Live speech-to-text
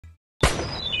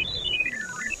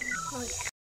Hey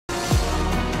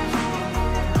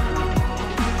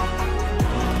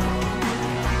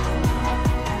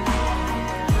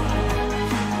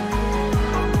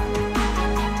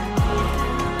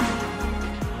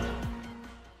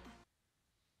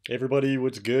everybody,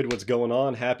 what's good? What's going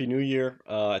on? Happy New Year.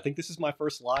 I think this is my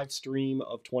first live stream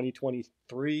of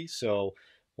 2023, so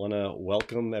want to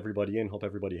welcome everybody in. Hope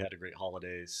everybody had a great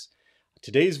holidays.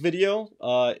 Today's video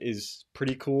is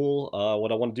pretty cool.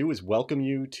 What I want to do is welcome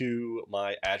you to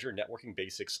my Azure Networking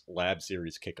Basics Lab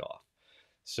Series kickoff.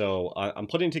 So I'm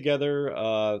putting together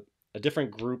a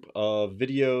different group of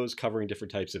videos covering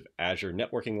different types of Azure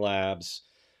networking labs.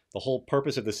 The whole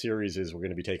purpose of the series is we're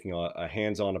going to be taking a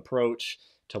hands-on approach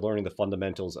to learning the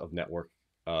fundamentals of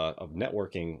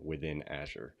networking within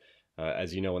Azure.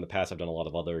 As you know, in the past, I've done a lot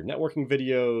of other networking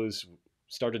videos,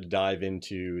 started to dive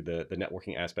into the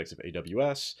networking aspects of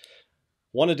AWS,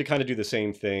 wanted to kind of do the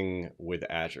same thing with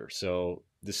Azure. So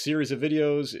this series of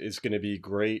videos is going to be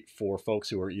great for folks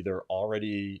who are either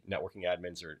already networking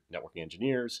admins or networking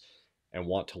engineers and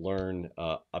want to learn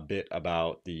a bit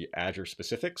about the Azure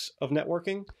specifics of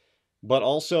networking. But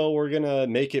also, we're going to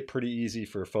make it pretty easy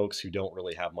for folks who don't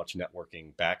really have much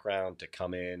networking background to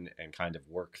come in and kind of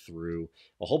work through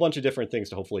a whole bunch of different things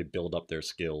to hopefully build up their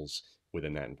skills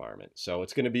within that environment. So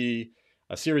it's going to be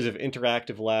a series of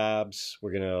interactive labs.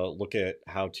 We're going to look at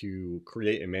how to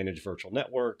create and manage virtual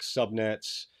networks,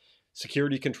 subnets,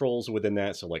 security controls within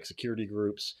that, so like security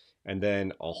groups, and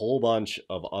then a whole bunch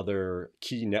of other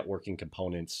key networking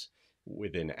components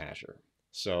within Azure.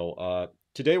 So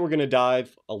today we're going to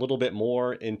dive a little bit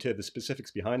more into the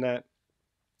specifics behind that.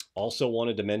 Also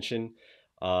wanted to mention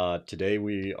today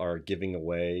we are giving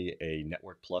away a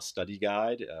Network Plus study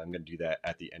guide. I'm going to do that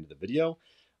at the end of the video.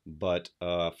 But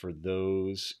for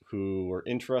those who are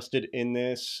interested in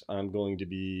this, I'm going to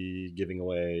be giving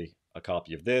away a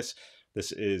copy of this.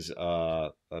 This is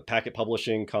Packet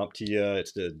Publishing, CompTIA.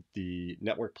 It's the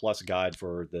Network Plus guide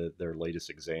for their latest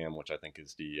exam, which I think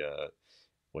is the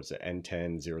what's it,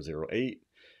 N10008.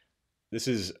 This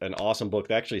is an awesome book.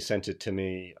 They actually sent it to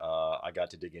me. I got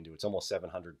to dig into it. It's almost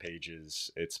 700 pages.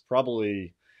 It's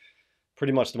probably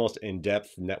pretty much the most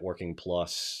in-depth Networking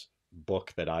Plus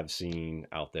book that I've seen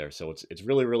out there. So it's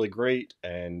really, really great.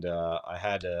 And I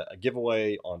had a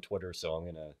giveaway on Twitter, so I'm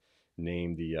going to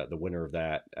name the winner of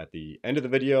that at the end of the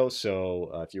video.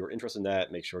 So if you were interested in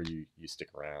that, make sure you stick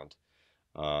around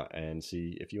and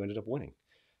see if you ended up winning.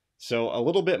 So a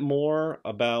little bit more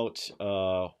about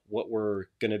what we're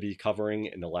going to be covering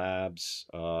in the labs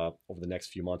over the next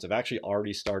few months. I've actually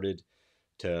already started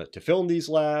to film these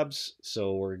labs,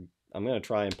 so I'm going to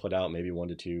try and put out maybe 1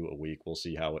 to 2 a week. We'll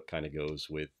see how it kind of goes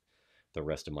with the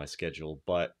rest of my schedule,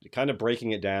 but kind of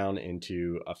breaking it down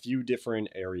into a few different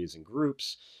areas and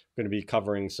groups. We're going to be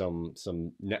covering some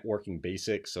networking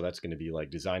basics, so that's going to be like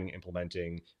designing,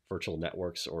 implementing virtual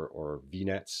networks or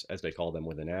VNets, as they call them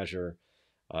within Azure.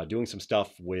 Doing some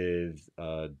stuff with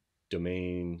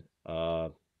domain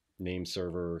name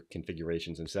server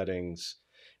configurations and settings.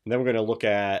 And then we're going to look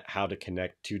at how to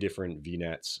connect 2 different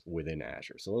VNets within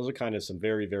Azure. So those are kind of some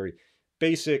very, very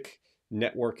basic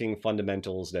networking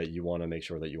fundamentals that you want to make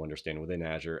sure that you understand within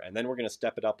Azure. And then we're going to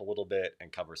step it up a little bit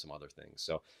and cover some other things.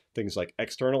 So things like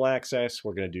external access,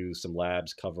 we're going to do some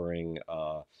labs covering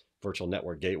virtual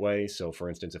network gateway. So for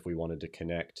instance, if we wanted to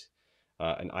connect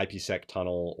an IPsec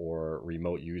tunnel or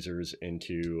remote users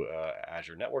into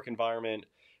Azure network environment,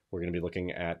 we're going to be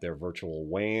looking at their virtual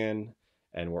WAN,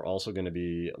 and we're also going to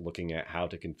be looking at how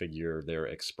to configure their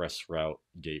ExpressRoute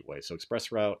gateway. So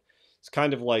ExpressRoute is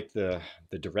kind of like the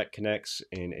direct connects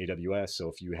in AWS. So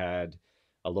if you had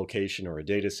a location or a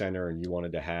data center and you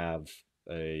wanted to have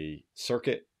a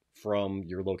circuit from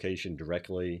your location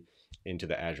directly into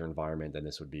the Azure environment, then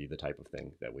this would be the type of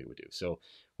thing that we would do. So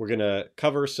we're going to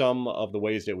cover some of the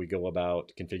ways that we go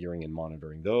about configuring and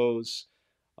monitoring those.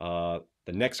 The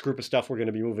next group of stuff we're going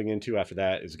to be moving into after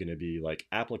that is going to be like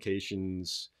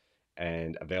applications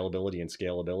and availability and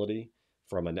scalability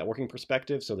from a networking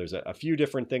perspective. So there's a few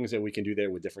different things that we can do there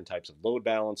with different types of load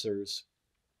balancers.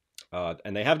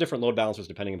 And they have different load balancers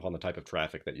depending upon the type of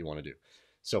traffic that you want to do.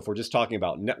 So if we're just talking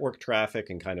about network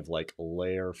traffic and kind of like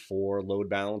layer 4 load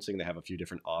balancing, they have a few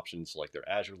different options like their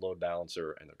Azure load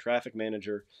balancer and their traffic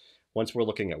manager. Once we're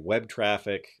looking at web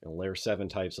traffic and layer 7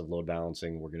 types of load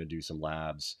balancing, we're going to do some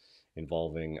labs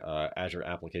involving Azure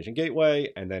Application Gateway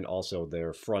and then also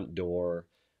their front door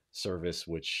service,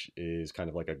 which is kind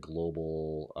of like a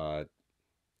global,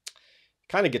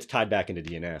 kind of gets tied back into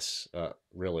DNS,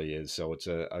 really is. So it's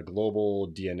a global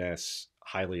DNS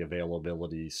highly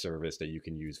availability service that you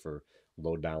can use for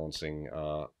load balancing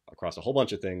across a whole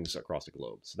bunch of things across the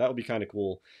globe. So that would be kind of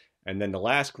cool. And then the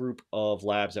last group of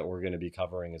labs that we're going to be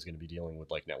covering is going to be dealing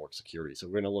with like network security. So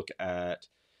we're going to look at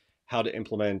how to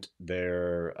implement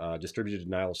their distributed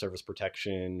denial of service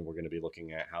protection. We're going to be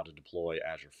looking at how to deploy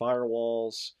Azure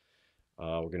firewalls.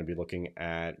 We're going to be looking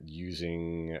at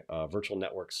using virtual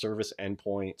network service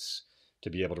endpoints to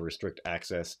be able to restrict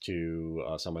access to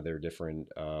some of their different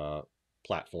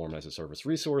platform as a service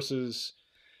resources.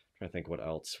 I'm trying to think what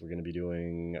else. We're going to be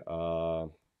doing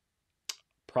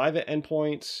private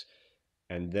endpoints.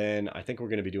 And then I think we're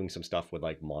going to be doing some stuff with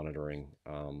like monitoring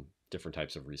different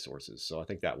types of resources. So I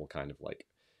think that will kind of like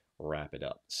wrap it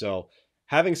up. So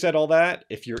having said all that,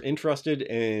 if you're interested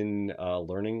in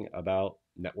learning about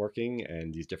networking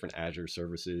and these different Azure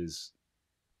services,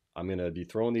 I'm going to be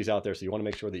throwing these out there. So you want to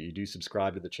make sure that you do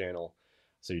subscribe to the channel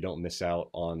so you don't miss out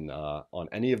on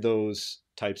any of those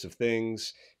types of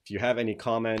things. If you have any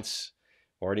comments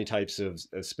or any types of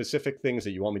specific things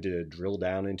that you want me to drill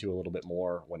down into a little bit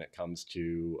more when it comes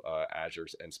to Azure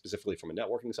and specifically from a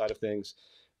networking side of things,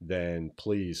 then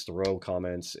please throw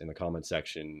comments in the comment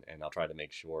section and I'll try to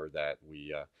make sure that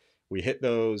we hit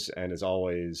those. And as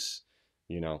always,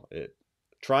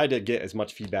 try to get as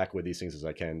much feedback with these things as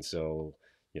I can. So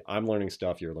I'm learning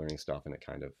stuff, you're learning stuff, and it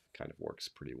kind of works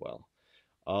pretty well.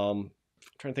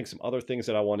 Trying to think some other things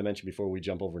that I want to mention before we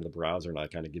jump over to the browser and I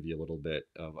kind of give you a little bit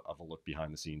of a look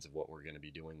behind the scenes of what we're going to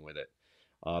be doing with it.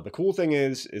 The cool thing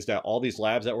is that all these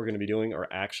labs that we're going to be doing are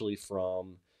actually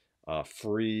from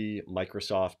free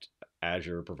Microsoft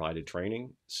Azure provided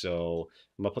training. So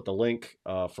I'm going to put the link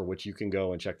for which you can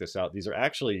go and check this out. These are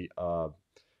actually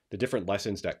the different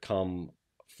lessons that come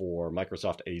for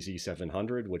Microsoft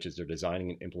AZ700, which is they're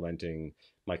designing and implementing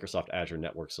Microsoft Azure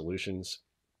network solutions.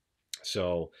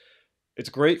 So it's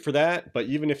great for that, but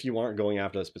even if you aren't going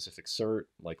after a specific cert,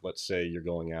 like let's say you're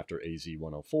going after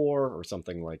AZ104 or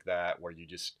something like that, where you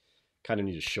just kind of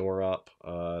need to shore up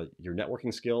your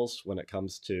networking skills when it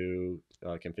comes to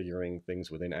configuring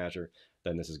things within Azure,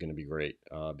 then this is going to be great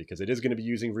because it is going to be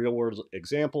using real world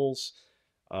examples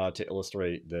to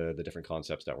illustrate the different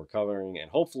concepts that we're covering.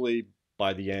 And hopefully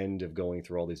by the end of going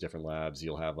through all these different labs,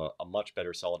 you'll have a much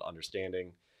better solid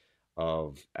understanding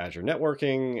of Azure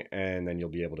networking, and then you'll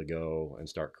be able to go and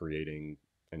start creating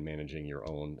and managing your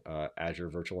own Azure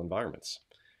virtual environments.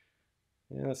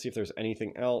 Yeah, let's see if there's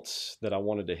anything else that I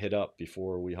wanted to hit up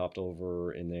before we hopped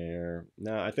over in there.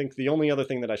 Now, I think the only other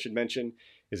thing that I should mention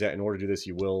is that in order to do this,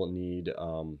 you will need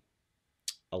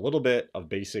a little bit of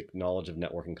basic knowledge of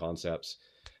networking concepts.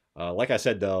 Like I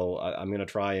said, though, I'm going to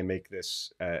try and make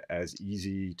this as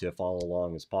easy to follow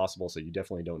along as possible, so you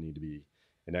definitely don't need to be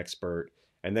an expert.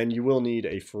 And then you will need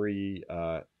a free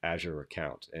Azure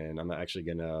account. And I'm actually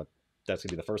that's going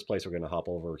to be the first place we're going to hop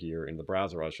over here in the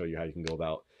browser. I'll show you how you can go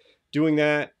about doing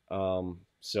that.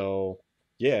 So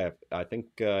yeah, I think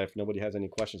if nobody has any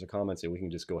questions or comments, then we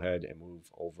can just go ahead and move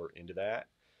over into that.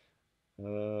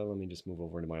 Let me just move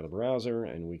over into my other browser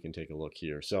and we can take a look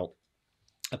here. So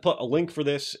I put a link for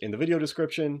this in the video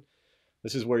description.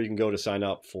 This is where you can go to sign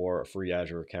up for a free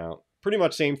Azure account. Pretty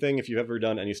much same thing if you've ever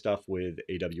done any stuff with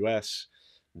AWS,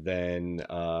 then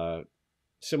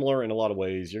similar in a lot of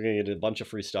ways. You're going to get a bunch of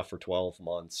free stuff for 12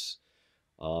 months.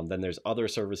 Then there's other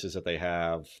services that they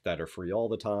have that are free all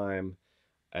the time.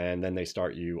 And then they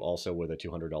start you also with a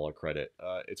 $200 credit.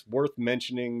 It's worth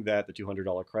mentioning that the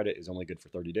 $200 credit is only good for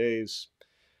 30 days.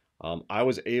 I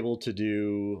was able to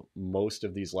do most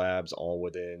of these labs all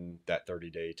within that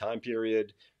 30-day time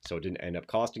period, so it didn't end up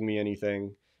costing me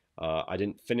anything. I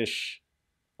didn't finish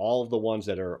all of the ones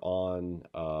that are on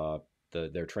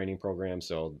their training program,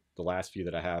 so the last few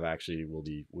that I have actually will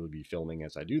be filming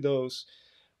as I do those.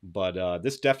 But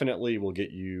this definitely will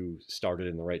get you started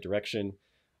in the right direction.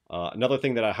 Another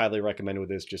thing that I highly recommend with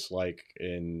this, just like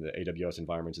in the AWS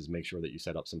environments, is make sure that you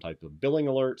set up some type of billing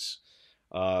alerts.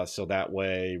 So that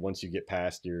way, once you get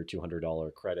past your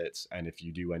 $200 credits, and if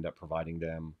you do end up providing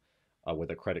them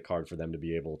with a credit card for them to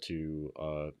be able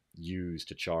to use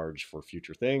to charge for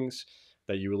future things,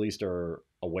 that you at least are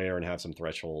aware and have some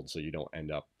thresholds so you don't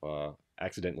end up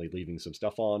accidentally leaving some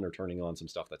stuff on or turning on some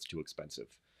stuff that's too expensive.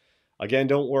 Again,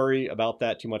 don't worry about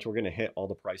that too much. We're going to hit all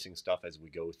the pricing stuff as we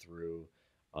go through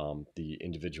the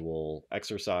individual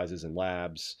exercises and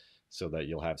labs, so that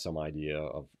you'll have some idea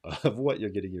of what you're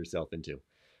getting yourself into.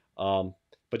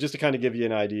 But just to kind of give you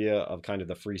an idea of kind of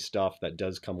the free stuff that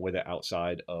does come with it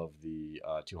outside of the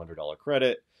 $200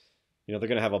 credit, they're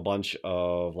going to have a bunch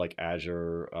of like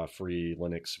Azure free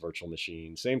Linux virtual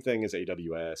machines. Same thing as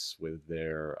AWS with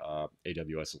their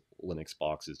AWS Linux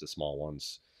boxes, the small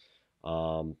ones.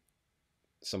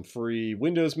 Some free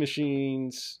Windows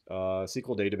machines,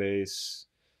 SQL database,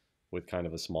 with kind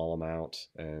of a small amount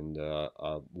and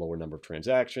a lower number of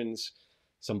transactions.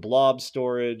 Some blob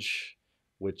storage,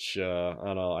 which I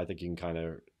don't know, I think you can kind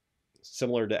of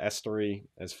similar to S3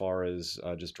 as far as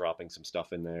just dropping some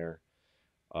stuff in there.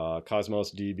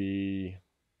 Cosmos DB,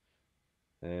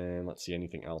 and let's see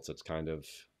anything else that's kind of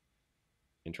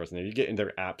interesting there. You get in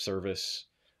their app service,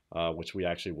 which we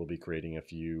actually will be creating a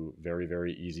few very,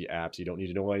 very easy apps. You don't need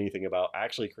to know anything about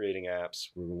actually creating apps.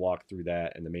 We will walk through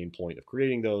that, and the main point of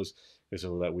creating those is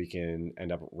so that we can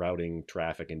end up routing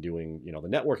traffic and doing, the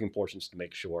networking portions to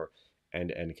make sure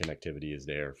end-to-end connectivity is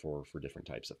there for different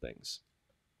types of things.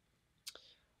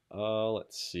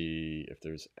 Let's see if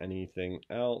there's anything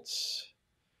else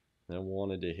I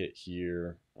wanted to hit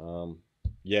here.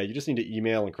 Yeah, you just need to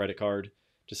email and credit card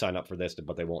to sign up for this,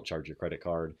 but they won't charge your credit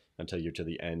card until you're to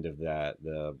the end of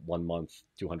the 1 month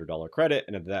 $200 credit.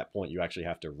 And at that point, you actually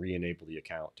have to re-enable the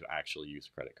account to actually use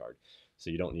a credit card. So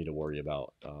you don't need to worry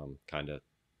about kind of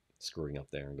screwing up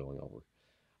there and going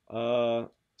over.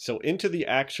 So into the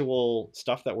actual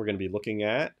stuff that we're going to be looking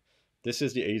at. This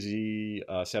is the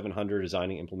AZ 700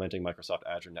 Designing Implementing Microsoft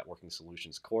Azure Networking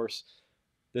Solutions course.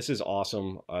 This is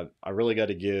awesome. I really got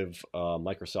to give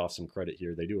Microsoft some credit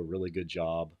here. They do a really good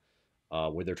job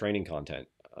with their training content.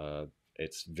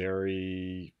 It's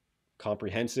very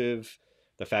comprehensive.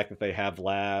 The fact that they have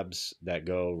labs that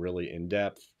go really in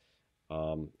depth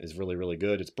is really, really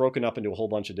good. It's broken up into a whole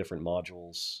bunch of different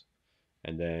modules.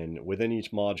 And then within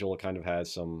each module, it kind of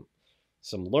has some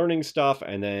learning stuff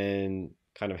and then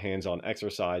kind of hands-on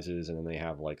exercises. And then they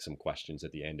have like some questions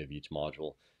at the end of each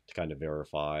module to kind of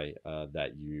verify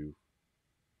that you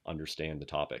understand the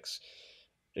topics.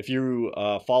 If you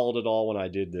followed it all when I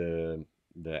did the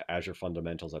Azure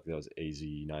fundamentals, I think that was AZ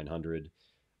 900.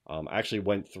 I actually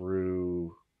went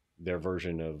through their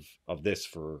version of this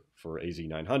for AZ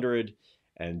 900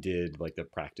 and did like the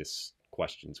practice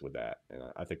questions with that. And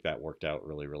I think that worked out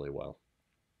really, really well.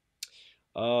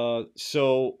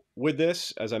 So with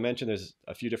this, as I mentioned, there's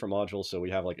a few different modules. So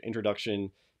we have like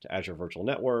introduction to Azure Virtual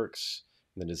Networks,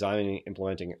 and then designing,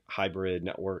 implementing hybrid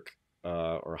network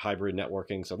or hybrid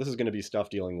networking. So this is going to be stuff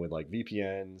dealing with like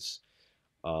VPNs,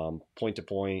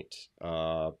 point-to-point,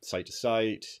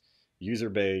 site-to-site,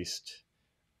 user-based,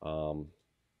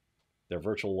 their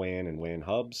virtual WAN and WAN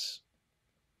hubs.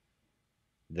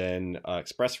 Then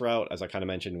ExpressRoute, as I kind of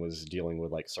mentioned, was dealing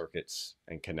with like circuits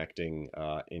and connecting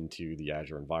into the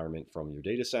Azure environment from your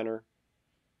data center.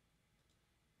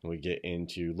 We get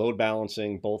into load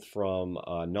balancing, both from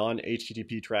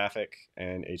non-HTTP traffic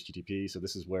and HTTP. So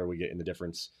this is where we get in the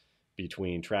difference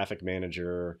between traffic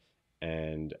manager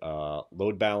and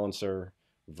load balancer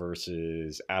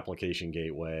versus application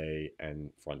gateway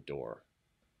and front door.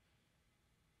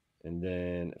 And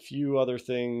then a few other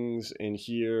things in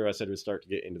here. I said we'd start to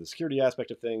get into the security aspect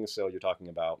of things. So you're talking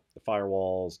about the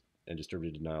firewalls and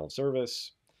distributed denial of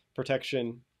service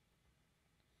protection,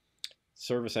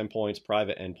 service endpoints,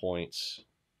 private endpoints,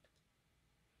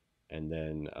 and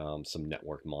then some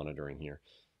network monitoring here.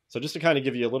 So just to kind of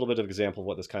give you a little bit of example of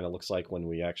what this kind of looks like when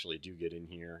we actually do get in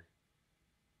here.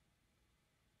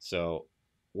 So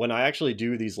when I actually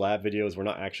do these lab videos, we're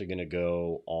not actually going to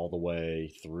go all the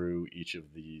way through each of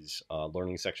these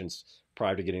learning sections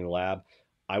prior to getting the lab.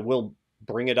 I will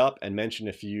bring it up and mention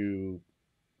a few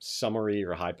summary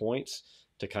or high points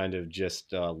to kind of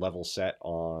just level set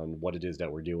on what it is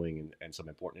that we're doing and some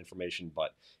important information,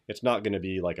 but it's not going to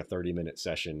be like a 30-minute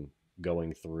session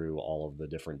going through all of the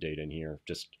different data in here.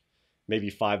 Just maybe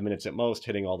 5 minutes at most,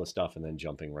 hitting all the stuff and then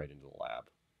jumping right into the lab.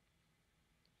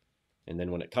 And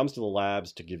then when it comes to the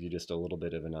labs, to give you just a little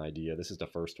bit of an idea, this is the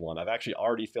first one. I've actually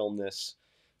already filmed this,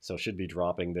 so should be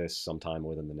dropping this sometime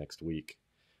within the next week.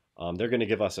 They're going to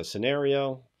give us a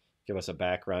scenario, give us a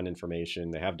background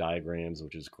information. They have diagrams,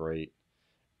 which is great.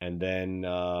 And then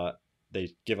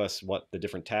they give us what the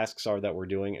different tasks are that we're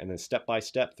doing, and then step by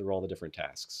step through all the different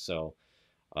tasks. So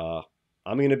I'm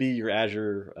going to be your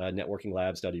Azure networking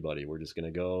lab study buddy. We're just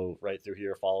going to go right through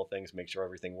here, follow things, make sure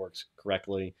everything works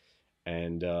correctly,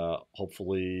 and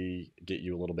hopefully get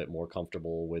you a little bit more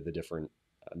comfortable with the different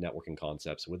networking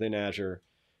concepts within Azure,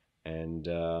 and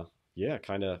yeah,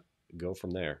 kind of go from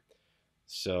there.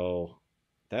 So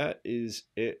that is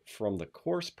it from the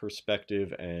course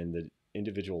perspective and the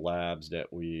individual labs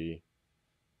that we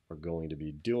are going to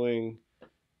be doing.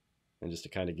 And just to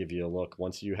kind of give you a look,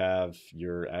 once you have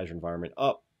your Azure environment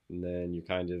up, and then you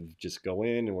kind of just go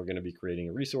in, and we're going to be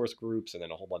creating resource groups and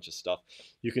then a whole bunch of stuff.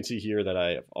 You can see here that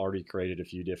I have already created a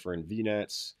few different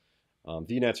VNets.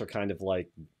 VNets are kind of like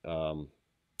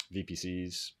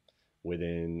VPCs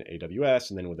within AWS,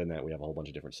 and then within that we have a whole bunch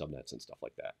of different subnets and stuff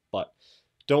like that. But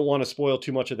don't want to spoil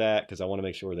too much of that because I want to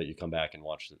make sure that you come back and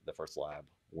watch the first lab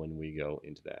when we go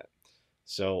into that.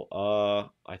 So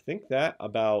I think that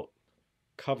about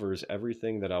covers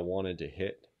everything that I wanted to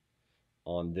hit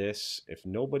on this. If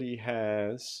nobody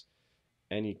has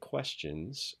any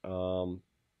questions,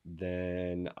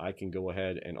 then I can go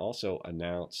ahead and also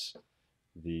announce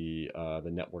the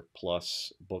Network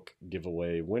Plus book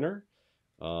giveaway winner.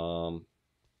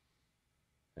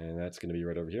 And that's going to be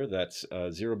right over here. That's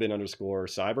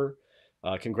 0bin_cyber.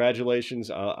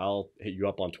 Congratulations. I'll hit you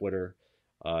up on Twitter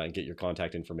and get your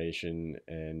contact information.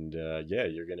 And yeah,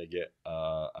 you're going to get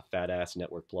a fat ass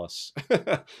Network Plus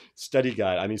study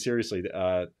guide. I mean, seriously,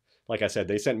 like I said,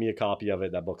 they sent me a copy of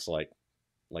it. That book's like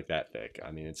that thick.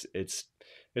 I mean,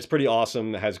 it's pretty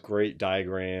awesome. It has great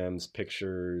diagrams,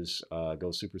 pictures,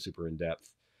 goes super in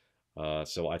depth.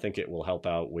 So I think it will help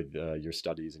out with your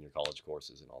studies and your college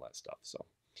courses and all that stuff.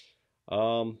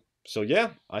 So yeah,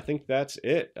 I think that's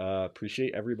it.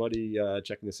 Appreciate everybody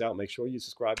checking this out. Make sure you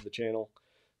subscribe to the channel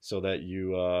so that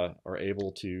you are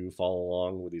able to follow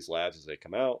along with these labs as they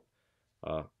come out.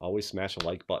 Always smash a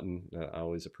like button. I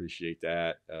always appreciate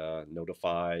that.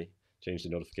 Notify, change the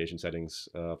notification settings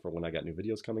for when I got new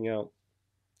videos coming out.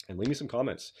 And leave me some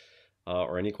comments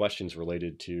or any questions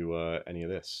related to any of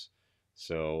this.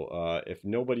 So if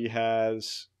nobody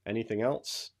has anything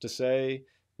else to say,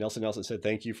 Nelson said,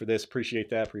 thank you for this. Appreciate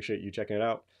that. Appreciate you checking it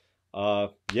out.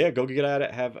 Yeah, go get at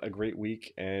it. Have a great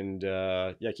week. And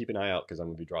yeah, keep an eye out because I'm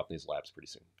going to be dropping these labs pretty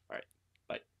soon. All right.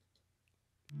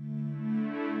 Bye.